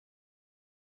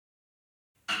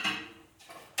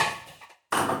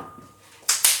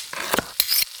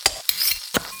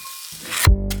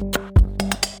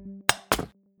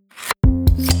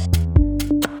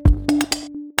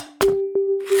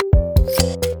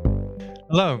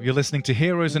Hello, you're listening to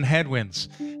Heroes and Headwinds.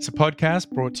 It's a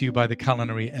podcast brought to you by The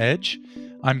Culinary Edge.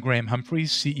 I'm Graham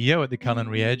Humphreys, CEO at The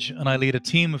Culinary Edge, and I lead a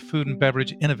team of food and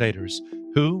beverage innovators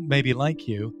who, maybe like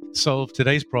you, solve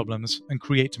today's problems and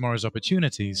create tomorrow's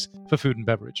opportunities for food and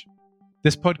beverage.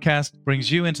 This podcast brings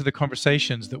you into the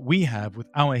conversations that we have with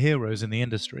our heroes in the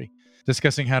industry,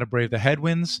 discussing how to brave the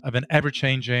headwinds of an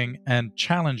ever-changing and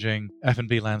challenging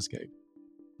F&B landscape.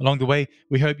 Along the way,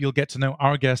 we hope you'll get to know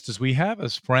our guests as we have,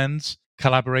 as friends,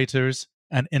 collaborators,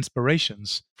 and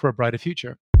inspirations for a brighter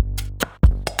future.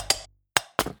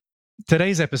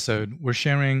 Today's episode, we're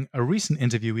sharing a recent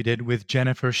interview we did with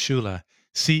Jennifer Schuler,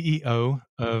 CEO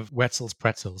of Wetzels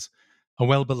Pretzels, a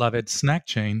well-beloved snack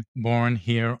chain born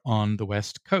here on the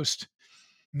West Coast.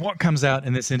 What comes out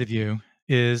in this interview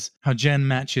is how Jen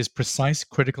matches precise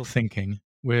critical thinking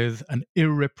with an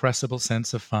irrepressible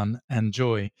sense of fun and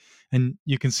joy. And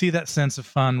you can see that sense of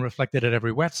fun reflected at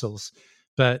every Wetzels,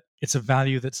 but it's a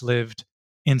value that's lived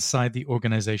inside the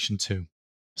organization too.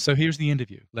 So here's the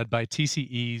interview, led by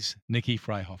TCE's Nikki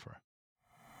Freihofer.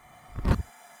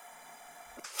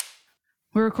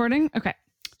 We're recording? Okay.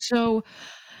 So,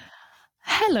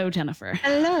 hello, Jennifer.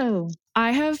 Hello.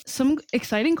 I have some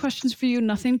exciting questions for you,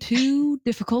 nothing too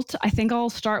difficult. I think I'll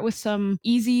start with some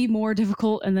easy, more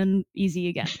difficult, and then easy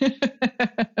again.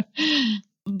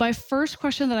 My first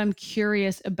question that I'm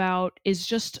curious about is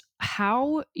just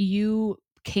how you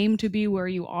came to be where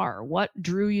you are. What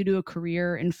drew you to a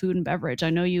career in food and beverage? I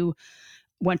know you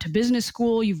went to business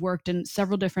school, you've worked in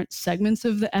several different segments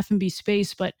of the F&B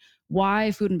space, but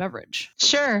why food and beverage?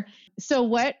 Sure. So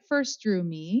what first drew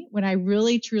me, when I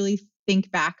really truly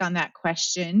think back on that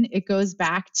question, it goes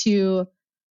back to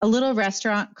a little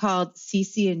restaurant called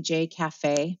CC&J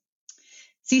Cafe.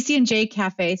 CC&J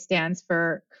Cafe stands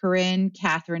for Corinne,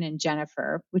 Catherine, and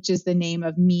Jennifer, which is the name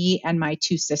of me and my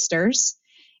two sisters.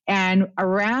 And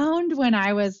around when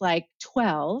I was like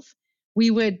 12,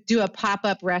 we would do a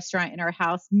pop-up restaurant in our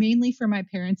house, mainly for my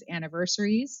parents'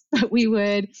 anniversaries. But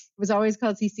it was always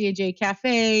called CC&J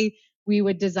Cafe. We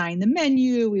would design the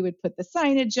menu. We would put the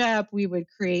signage up. We would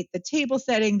create the table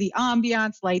setting, the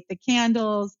ambiance, light the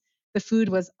candles. The food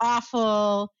was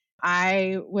awful.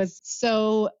 I was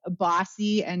so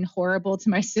bossy and horrible to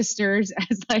my sisters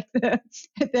as like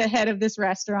the head of this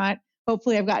restaurant.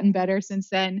 Hopefully I've gotten better since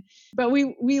then, but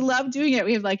we love doing it.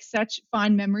 We have like such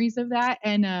fond memories of that.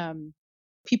 And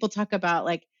people talk about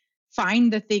like,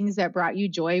 find the things that brought you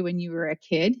joy when you were a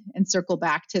kid and circle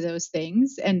back to those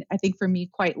things. And I think for me,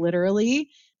 quite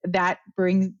literally, that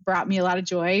brought me a lot of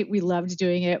joy. We loved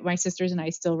doing it. My sisters and I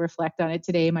still reflect on it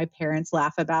today. My parents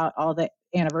laugh about all the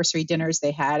anniversary dinners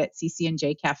they had at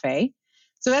CC&J Cafe.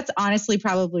 So that's honestly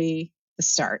probably the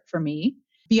start for me.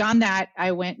 Beyond that,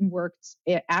 I went and worked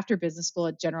after business school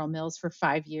at General Mills for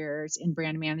 5 years in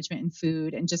brand management and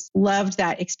food, and just loved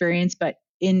that experience. But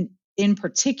in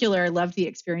particular, loved the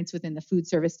experience within the food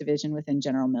service division within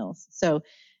General Mills. So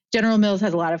General Mills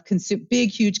has a lot of big,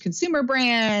 huge consumer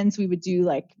brands. We would do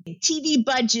like TV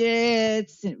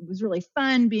budgets. It was really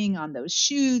fun being on those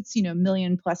shoots, $1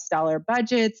 million+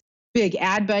 budgets, big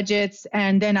ad budgets.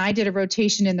 And then I did a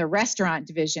rotation in the restaurant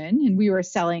division, and we were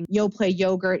selling Yoplait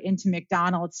yogurt into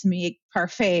McDonald's to make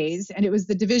parfaits. And it was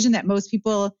the division that most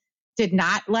people did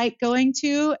not like going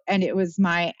to. And it was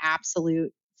my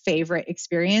absolute favorite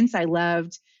experience. I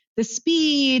loved the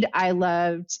speed. I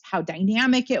loved how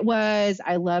dynamic it was.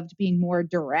 I loved being more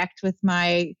direct with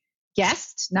my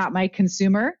guest, not my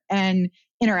consumer, and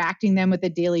interacting them with a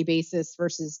daily basis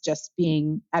versus just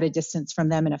being at a distance from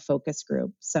them in a focus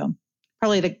group. So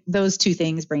probably those two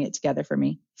things bring it together for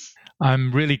me.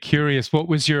 I'm really curious. What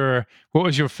was your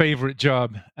favorite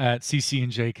job at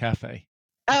CC&J Cafe?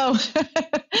 Oh,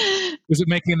 was it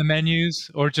making the menus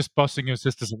or just bossing your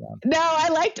sisters around? No, I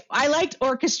liked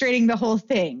orchestrating the whole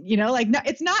thing.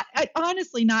 It's not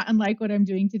honestly not unlike what I'm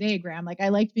doing today, Graham. Like I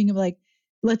liked being like,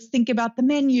 let's think about the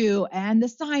menu and the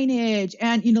signage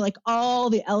and like all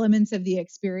the elements of the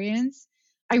experience.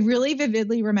 I really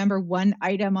vividly remember one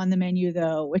item on the menu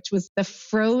though, which was the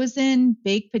frozen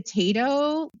baked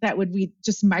potato that we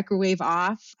just microwave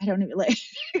off. I don't know, like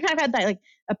I've had that like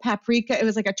a paprika. It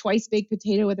was like a twice baked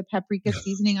potato with a paprika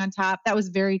seasoning on top. That was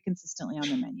very consistently on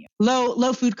the menu.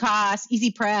 Low food costs,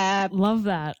 easy prep. Love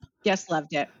that. Yes,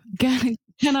 loved it.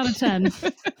 10 out of 10.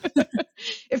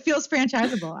 It feels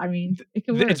franchisable. I mean, it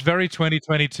can work. It's very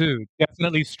 2022.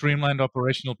 Definitely streamlined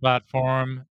operational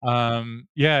platform.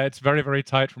 It's very, very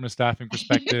tight from a staffing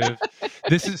perspective.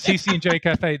 This is CC&J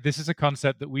Cafe. This is a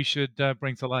concept that we should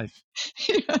bring to life.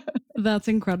 That's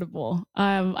incredible.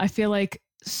 I feel like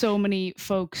so many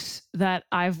folks that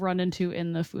I've run into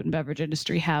in the food and beverage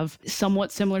industry have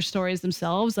somewhat similar stories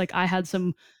themselves. Like I had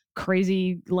some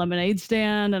crazy lemonade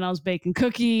stand and I was baking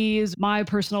cookies. My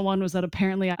personal one was that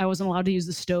apparently I wasn't allowed to use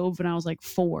the stove when I was like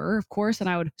 4, of course, and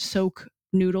I would soak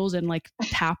noodles in like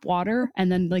tap water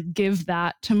and then like give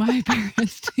that to my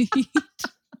parents to eat.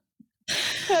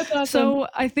 That's awesome. So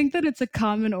I think that it's a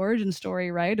common origin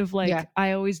story, right? Of like, Yeah.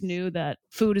 I always knew that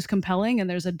food is compelling and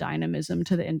there's a dynamism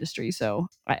to the industry. So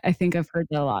I think I've heard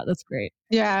that a lot. That's great.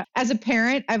 Yeah. As a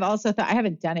parent, I've also thought, I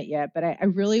haven't done it yet, but I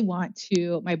really want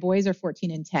to. My boys are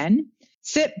 14 and 10.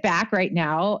 Sit back right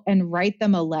now and write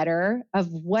them a letter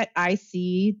of what I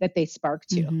see that they spark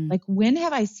to. Like, when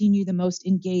have I seen you the most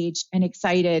engaged and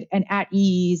excited and at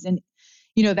ease and,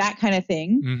 that kind of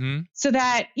thing. So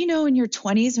that, in your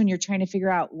 20s, when you're trying to figure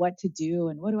out what to do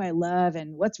and what do I love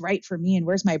and what's right for me and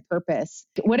where's my purpose,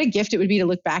 what a gift it would be to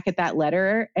look back at that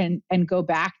letter and go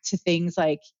back to things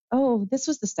like, oh, this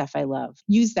was the stuff I love.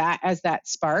 Use that as that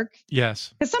spark.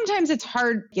 Yes. Because sometimes it's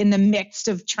hard in the midst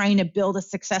of trying to build a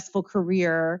successful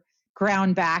career,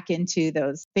 ground back into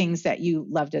those things that you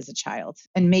loved as a child.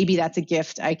 And maybe that's a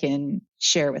gift I can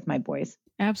share with my boys.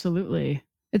 Absolutely.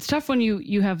 It's tough when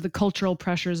you have the cultural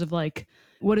pressures of like,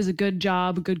 what is a good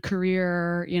job, a good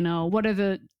career, what are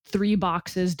the 3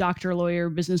 boxes, doctor, lawyer,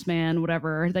 businessman,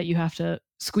 whatever, that you have to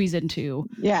squeeze into.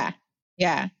 Yeah.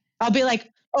 Yeah. I'll be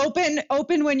like,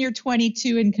 open when you're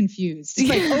 22 and confused.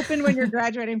 Like, open when you're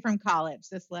graduating from college,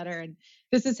 this letter. And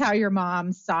this is how your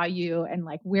mom saw you and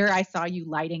like where I saw you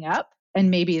lighting up. And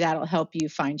maybe that'll help you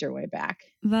find your way back.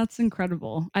 That's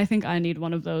incredible. I think I need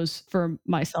one of those for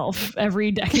myself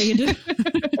every decade.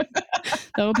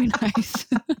 That would be nice.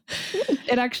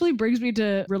 It actually brings me to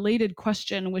a related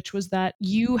question, which was that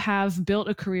you have built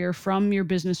a career from your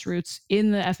business roots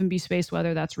in the F&B space,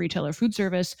 whether that's retail or food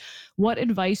service. What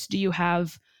advice do you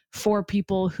have for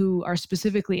people who are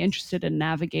specifically interested in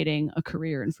navigating a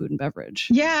career in food and beverage?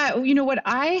 Yeah. What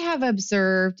I have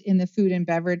observed in the food and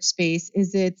beverage space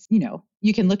is it's,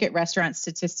 you can look at restaurant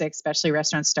statistics, especially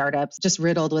restaurant startups, just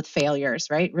riddled with failures,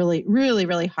 right? Really, really,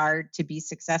 really hard to be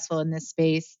successful in this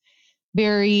space.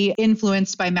 Very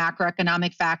influenced by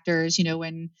macroeconomic factors.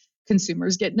 When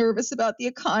consumers get nervous about the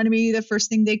economy, the first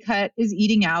thing they cut is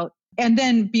eating out. And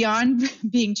then beyond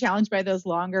being challenged by those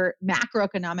longer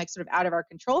macroeconomic sort of out of our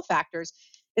control factors,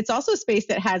 it's also a space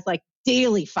that has like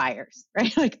daily fires,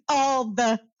 right? Like all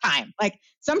the time, like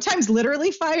sometimes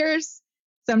literally fires,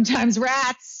 sometimes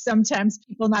rats, sometimes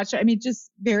people not sure. I mean, just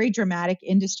very dramatic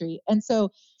industry. And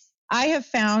so I have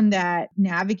found that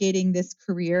navigating this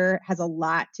career has a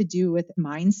lot to do with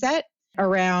mindset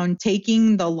around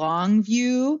taking the long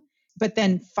view, but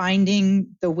then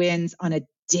finding the wins on a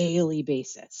daily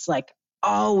basis, like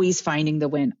always finding the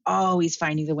win, always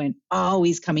finding the win,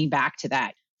 always coming back to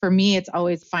that. For me, it's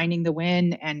always finding the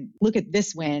win and look at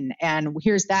this win and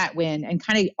here's that win and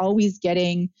kind of always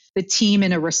getting the team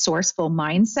in a resourceful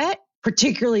mindset.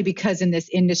 Particularly because in this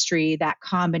industry, that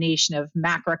combination of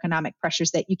macroeconomic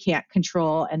pressures that you can't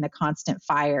control and the constant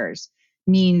fires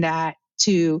mean that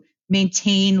to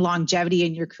maintain longevity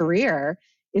in your career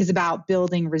is about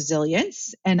building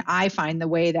resilience. And I find the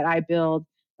way that I build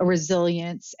a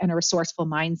resilience and a resourceful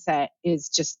mindset is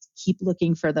just keep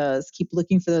looking for those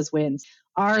wins.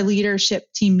 Our leadership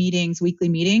team meetings, weekly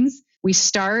meetings, we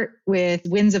start with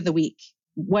wins of the week.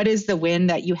 What is the win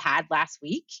that you had last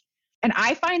week? And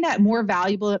I find that more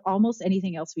valuable than almost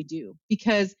anything else we do,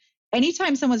 because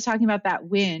anytime someone's talking about that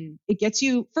win, it gets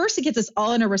us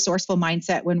all in a resourceful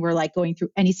mindset when we're like going through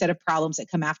any set of problems that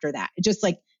come after that. It just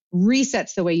like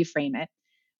resets the way you frame it.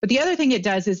 But the other thing it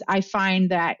does is I find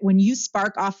that when you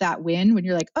spark off that win, when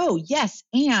you're like, oh, yes,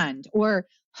 or,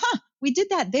 we did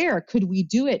that there. Could we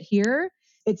do it here?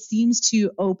 It seems to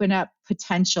open up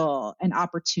potential and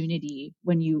opportunity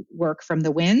when you work from the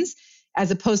wins, as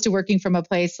opposed to working from a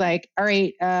place like, all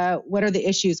right, what are the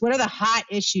issues? What are the hot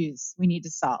issues we need to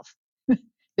solve?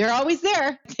 They're always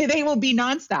there. They will be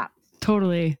nonstop.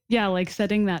 Totally. Yeah, like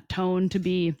setting that tone to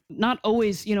be not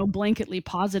always, blanketly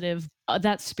positive.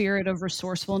 That spirit of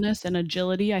resourcefulness and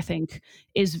agility, I think,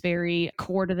 is very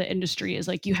core to the industry. Is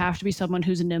like you have to be someone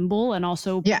who's nimble and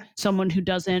also someone who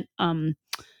doesn't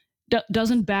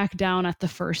back down at the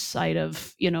first sight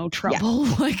of trouble.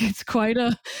 Like it's quite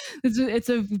it's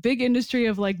a big industry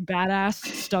of like badass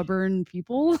stubborn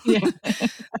people,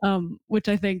 which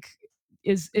I think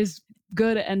is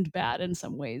good and bad in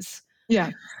some ways.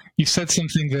 Yeah. You said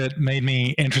something that made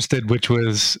me interested, which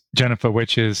was, Jennifer,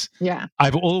 which is,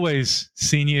 I've always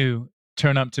seen you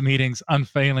turn up to meetings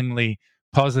unfailingly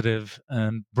positive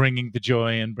and bringing the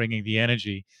joy and bringing the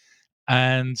energy.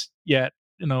 And yet,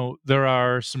 there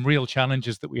are some real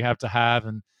challenges that we have to have.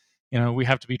 And, we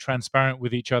have to be transparent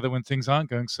with each other when things aren't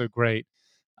going so great.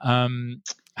 How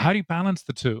do you balance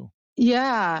the two?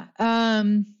 Yeah.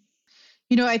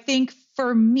 I think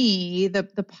for me,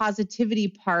 the positivity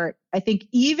part, I think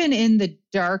even in the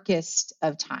darkest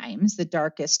of times, the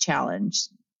darkest challenge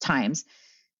times,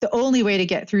 the only way to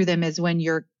get through them is when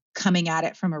you're coming at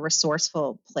it from a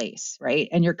resourceful place, right?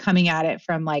 And you're coming at it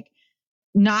from like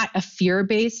not a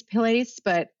fear-based place,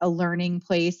 but a learning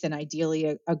place and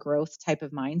ideally a growth type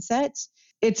of mindset.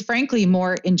 It's frankly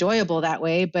more enjoyable that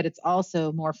way, but it's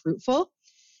also more fruitful.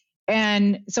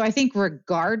 And so I think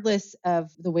regardless of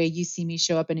the way you see me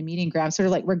show up in a meeting, Graham, sort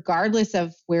of like regardless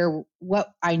of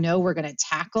what I know we're going to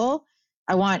tackle,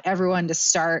 I want everyone to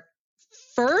start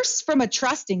first from a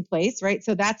trusting place, right?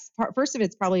 So first of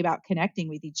it's probably about connecting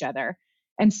with each other.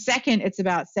 And second, it's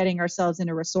about setting ourselves in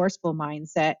a resourceful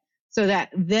mindset so that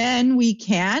then we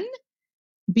can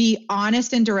be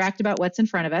honest and direct about what's in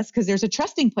front of us, because there's a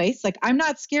trusting place. Like, I'm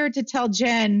not scared to tell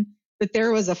Jen that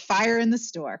there was a fire in the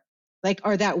store, like,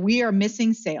 or that we are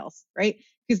missing sales, right?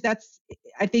 Because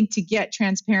I think to get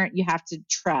transparent, you have to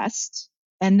trust.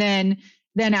 And then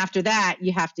after that,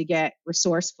 you have to get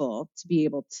resourceful to be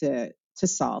able to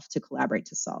collaborate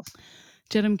to solve.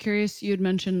 Jen, I'm curious, you had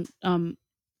mentioned,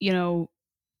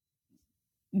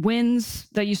 wins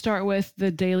that you start with, the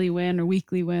daily win or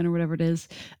weekly win or whatever it is.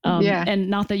 Yeah. And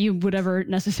not that you would ever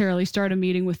necessarily start a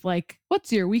meeting with like,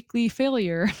 what's your weekly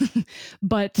failure?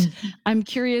 But I'm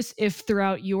curious if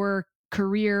throughout your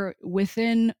career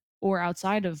within or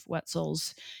outside of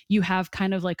Wetzels, you have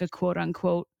kind of like a quote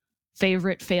unquote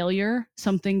favorite failure,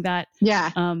 something that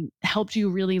helped you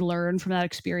really learn from that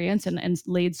experience and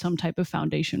laid some type of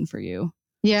foundation for you.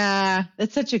 Yeah,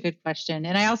 that's such a good question.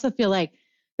 And I also feel like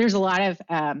there's a lot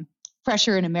of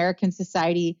pressure in American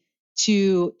society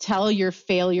to tell your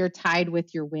failure tied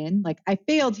with your win. Like, I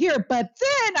failed here, but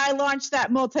then I launched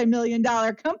that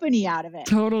multi-million-dollar company out of it.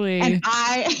 Totally. And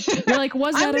you're like,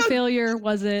 was that a failure?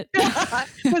 Was it?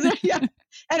 Yeah.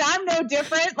 And I'm no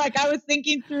different. Like, I was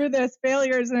thinking through those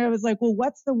failures and I was like, well,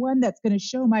 what's the one that's going to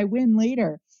show my win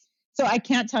later? So I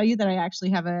can't tell you that I actually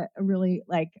have a really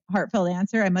like heartfelt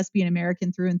answer. I must be an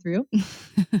American through and through.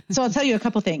 So I'll tell you a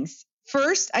couple things.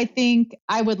 First, I think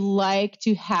I would like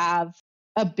to have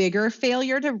a bigger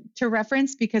failure to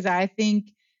reference, because I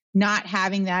think not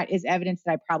having that is evidence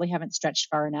that I probably haven't stretched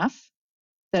far enough.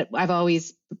 That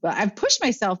I've pushed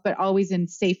myself, but always in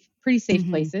pretty safe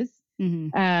places. Mm-hmm.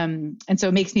 And so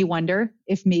it makes me wonder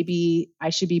if maybe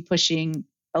I should be pushing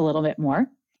a little bit more.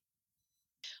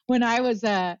 When I was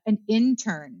an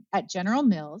intern at General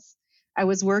Mills, I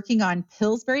was working on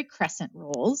Pillsbury crescent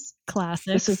rolls.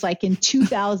 Classic. This was like in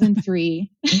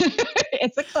 2003.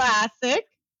 It's a classic.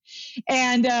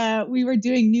 And we were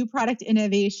doing new product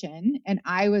innovation. And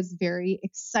I was very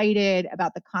excited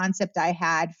about the concept I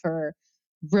had for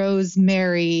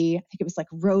rosemary. I think it was like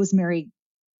rosemary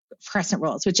crescent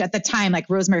rolls, which at the time, like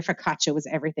rosemary focaccia was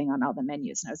everything on all the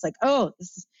menus. And I was like, oh,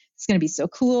 this is going to be so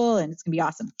cool. And it's going to be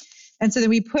awesome. And so then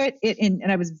we put it in,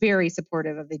 and I was very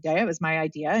supportive of the idea. It was my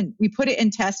idea. And we put it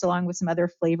in test along with some other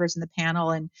flavors in the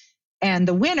panel. And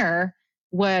the winner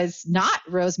was not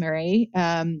rosemary,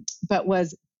 but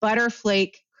was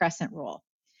butterflake crescent roll,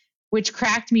 which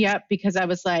cracked me up because I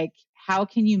was like, how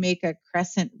can you make a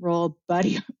crescent roll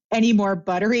any more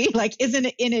buttery? Like, isn't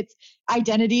it in its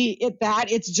identity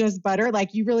it's just butter?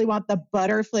 Like, you really want the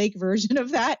butterflake version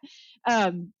of that.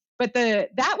 But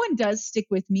that one does stick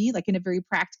with me, like in a very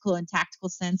practical and tactical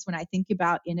sense when I think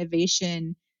about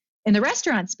innovation in the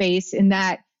restaurant space, in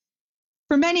that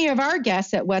for many of our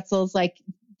guests at Wetzel's, like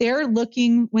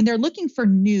when they're looking for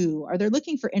new or they're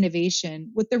looking for innovation,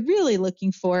 what they're really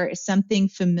looking for is something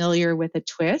familiar with a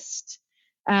twist.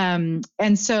 And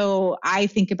so I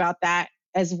think about that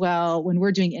as well when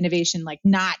we're doing innovation, like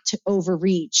not to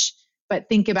overreach, but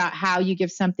think about how you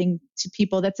give something to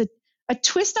people that's a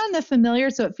twist on the familiar,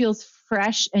 so it feels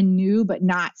fresh and new, but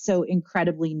not so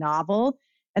incredibly novel.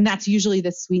 And that's usually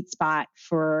the sweet spot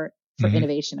for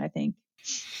innovation, I think.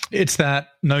 It's that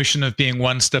notion of being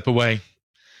one step away.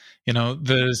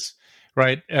 There's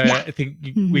right. I think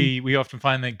we often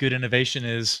find that good innovation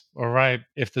is, all right,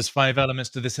 if there's 5 elements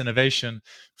to this innovation,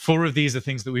 4 of these are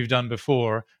things that we've done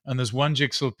before, and there's one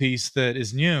jigsaw piece that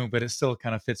is new, but it still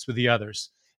kind of fits with the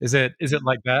others. Is it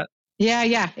like that?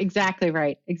 Yeah, exactly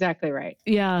right.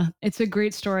 Yeah, it's a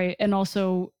great story, and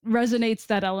also resonates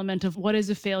that element of what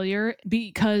is a failure,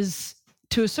 because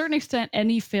to a certain extent,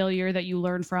 any failure that you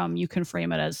learn from, you can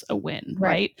frame it as a win,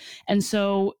 right? And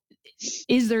so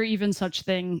is there even such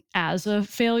thing as a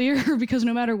failure? Because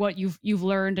no matter what, you've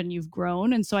learned and you've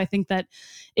grown. And so I think that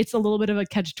it's a little bit of a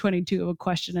catch-22 of a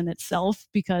question in itself,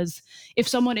 because if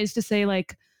someone is to say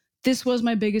like, this was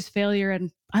my biggest failure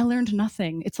and I learned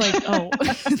nothing. It's like, oh,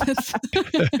 that's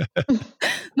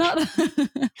not.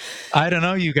 I don't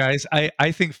know, you guys.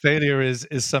 I think failure is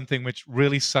something which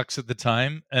really sucks at the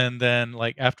time. And then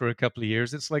like after a couple of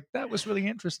years, it's like, that was really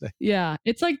interesting. Yeah.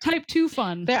 It's like type 2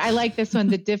 fun. I like this one.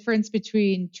 The difference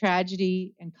between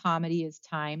tragedy and comedy is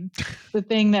time. The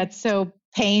thing that's so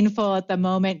painful at the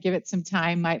moment, give it some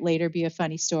time, might later be a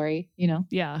funny story, you know?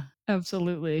 Yeah,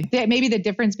 absolutely. Maybe the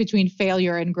difference between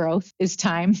failure and growth is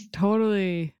time.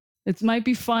 Totally. It might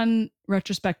be fun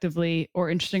retrospectively or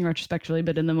interesting retrospectively,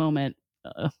 but in the moment,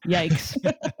 yikes.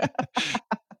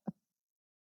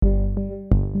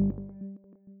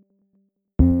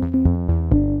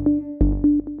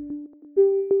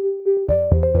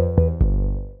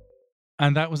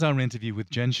 And that was our interview with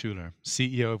Jen Schuler,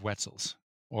 CEO of Wetzels.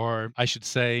 Or I should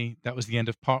say, that was the end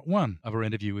of part 1 of our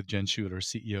interview with Jen Schuler,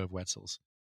 CEO of Wetzels.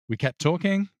 We kept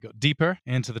talking, got deeper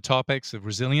into the topics of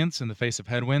resilience in the face of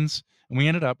headwinds, and we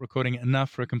ended up recording enough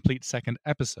for a complete second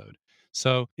episode.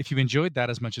 So if you enjoyed that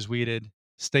as much as we did,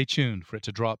 stay tuned for it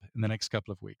to drop in the next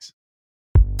couple of weeks.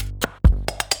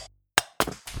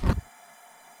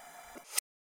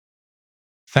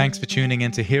 Thanks for tuning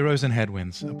in to Heroes and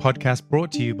Headwinds, a podcast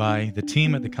brought to you by the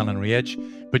team at The Culinary Edge,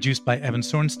 produced by Evan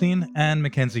Sorenstein and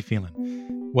Mackenzie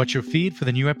Phelan. Watch your feed for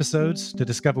the new episodes to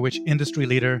discover which industry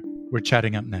leader we're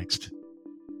chatting up next.